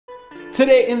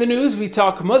Today in the news, we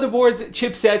talk motherboards,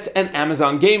 chipsets, and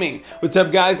Amazon gaming. What's up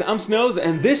guys, I'm Snows,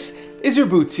 and this is your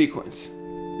boot sequence.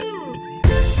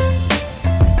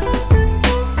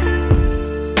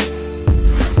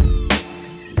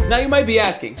 Now you might be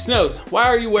asking, Snows, why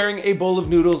are you wearing a bowl of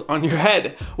noodles on your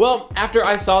head? Well, after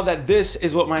I saw that this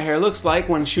is what my hair looks like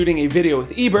when shooting a video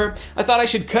with Eber, I thought I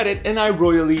should cut it and I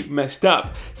royally messed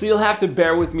up. So you'll have to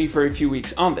bear with me for a few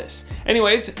weeks on this.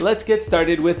 Anyways, let's get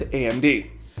started with AMD.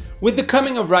 With the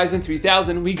coming of Ryzen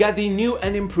 3000, we got the new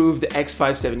and improved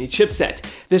X570 chipset.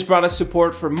 This brought us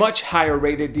support for much higher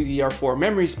rated DDR4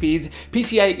 memory speeds,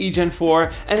 PCIe Gen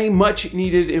 4, and a much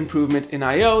needed improvement in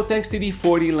I/O thanks to the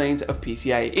 40 lanes of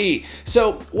PCIe.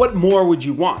 So what more would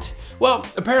you want? Well,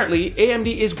 apparently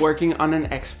AMD is working on an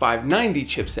X590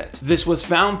 chipset. This was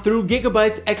found through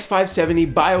Gigabytes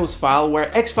X570 BIOS file where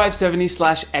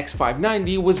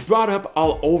X570/X590 was brought up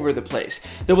all over the place.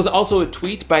 There was also a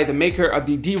tweet by the maker of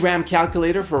the Dram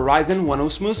calculator for Ryzen 10,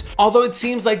 although it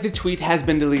seems like the tweet has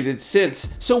been deleted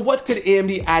since. So what could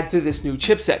AMD add to this new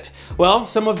chipset? Well,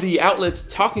 some of the outlets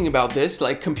talking about this,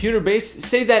 like Computer Base,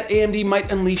 say that AMD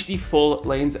might unleash the full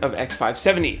lanes of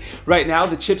X570. Right now,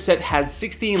 the chipset has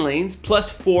 16 lanes plus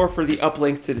 4 for the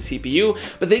uplink to the CPU,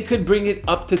 but they could bring it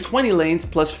up to 20 lanes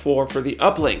plus 4 for the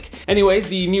uplink. Anyways,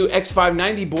 the new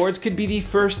X590 boards could be the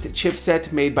first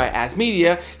chipset made by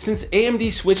ASMedia since AMD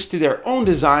switched to their own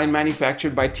design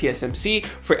manufactured by TSMC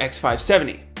for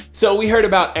X570. So we heard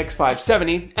about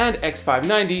X570 and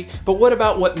X590, but what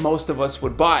about what most of us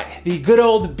would buy? The good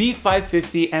old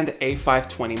B550 and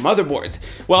A520 motherboards.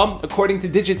 Well, according to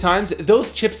Digitimes,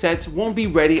 those chipsets won't be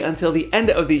ready until the end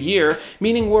of the year,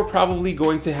 meaning we're probably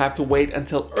going to have to wait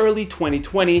until early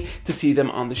 2020 to see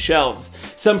them on the shelves.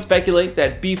 Some speculate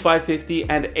that B550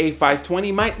 and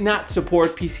A520 might not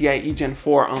support PCIe Gen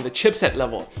 4 on the chipset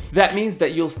level. That means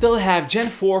that you'll still have Gen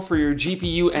 4 for your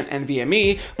GPU and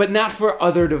NVMe, but not for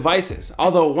other devices.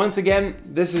 Although once again,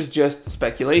 this is just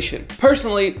speculation.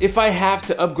 Personally, if I have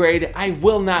to upgrade, I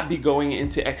will not be going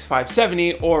into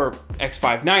X570 or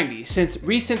X590 since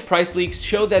recent price leaks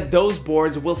show that those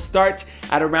boards will start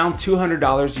at around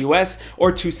 $200 US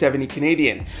or $270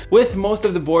 Canadian, with most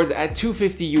of the boards at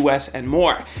 $250 US and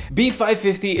more.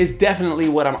 B550 is definitely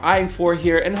what I'm eyeing for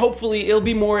here, and hopefully it'll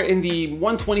be more in the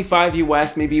 $125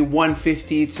 US, maybe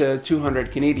 $150 to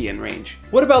 $200 Canadian range.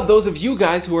 What about those of you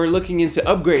guys who are looking into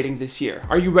upgrading this year?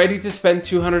 Are you ready to spend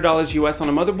 $200 US on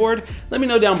a motherboard? Let me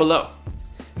know down below.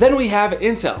 Then we have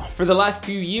Intel. For the last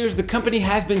few years, the company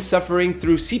has been suffering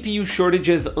through CPU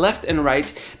shortages left and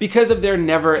right because of their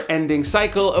never-ending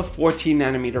cycle of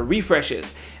 14nm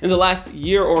refreshes. In the last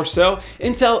year or so,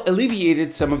 Intel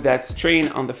alleviated some of that strain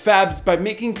on the fabs by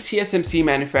making TSMC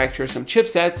manufacture some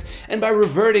chipsets and by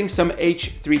reverting some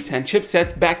H310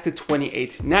 chipsets back to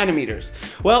 28nm.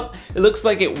 Well, it looks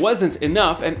like it wasn't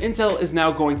enough, and Intel is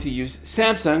now going to use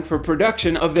Samsung for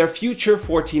production of their future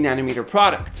 14nm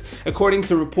products. According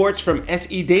to reports from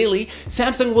SE Daily,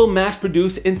 Samsung will mass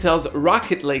produce Intel's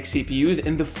Rocket Lake CPUs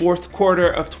in the fourth quarter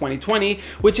of 2020,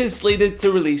 which is slated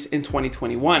to release in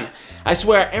 2021. I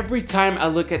swear, every time I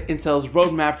look at Intel's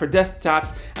roadmap for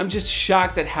desktops, I'm just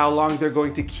shocked at how long they're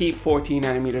going to keep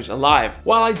 14nm alive.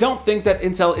 While I don't think that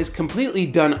Intel is completely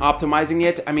done optimizing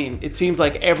it, I mean, it seems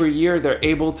like every year they're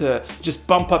able to just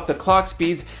bump up the clock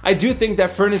speeds, I do think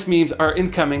that furnace memes are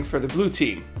incoming for the blue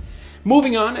team.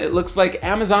 Moving on, it looks like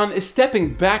Amazon is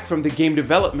stepping back from the game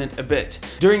development a bit.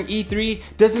 During E3,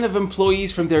 dozens of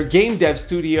employees from their game dev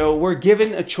studio were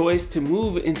given a choice to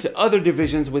move into other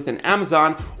divisions within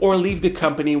Amazon or leave the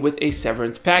company with a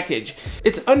severance package.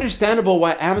 It's understandable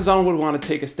why Amazon would want to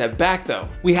take a step back though.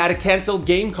 We had a cancelled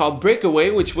game called Breakaway,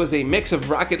 which was a mix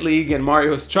of Rocket League and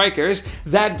Mario Strikers.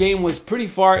 That game was pretty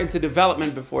far into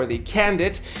development before they canned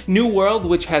it. New World,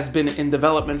 which has been in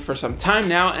development for some time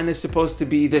now and is supposed to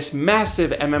be this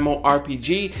massive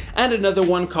MMORPG, and another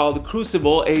one called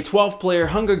Crucible, a 12-player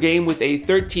Hunger game with a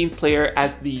 13th player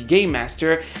as the game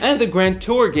master, and the Grand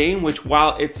Tour game, which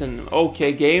while it's an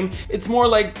okay game, it's more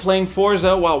like playing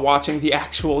Forza while watching the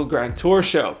actual Grand Tour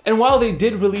show. And while they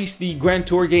did release the Grand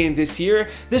Tour game this year,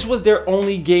 this was their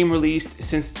only game released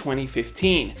since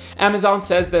 2015. Amazon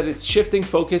says that it's shifting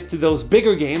focus to those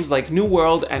bigger games like New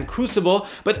World and Crucible,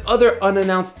 but other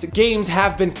unannounced games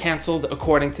have been cancelled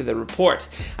according to the report.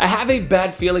 I have a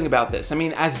bad feeling about this. I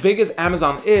mean, as big as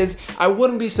Amazon is, I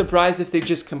wouldn't be surprised if they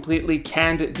just completely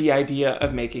canned the idea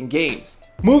of making games.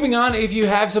 Moving on, if you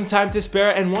have some time to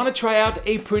spare and want to try out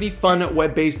a pretty fun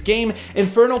web-based game,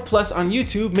 Inferno Plus on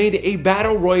YouTube made a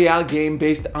battle royale game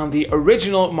based on the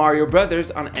original Mario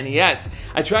Brothers on NES.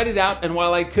 I tried it out, and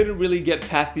while I couldn't really get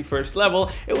past the first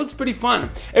level, it was pretty fun.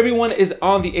 Everyone is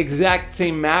on the exact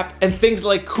same map, and things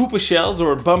like Koopa shells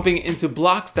or bumping into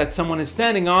blocks that someone is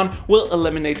standing on will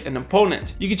eliminate an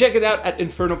opponent. You can check it out at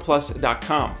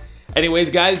infernoplus.com. Anyways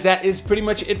guys, that is pretty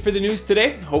much it for the news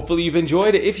today. Hopefully you've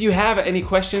enjoyed. If you have any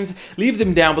questions, leave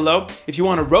them down below. If you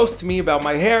want to roast me about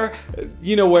my hair,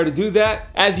 you know where to do that.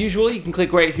 As usual, you can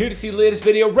click right here to see the latest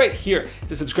video right here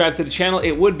to subscribe to the channel.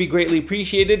 It would be greatly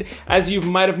appreciated. As you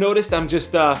might have noticed, I'm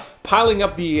just piling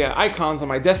up the icons on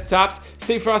my desktops.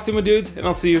 Stay frosty, my dudes, and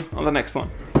I'll see you on the next one.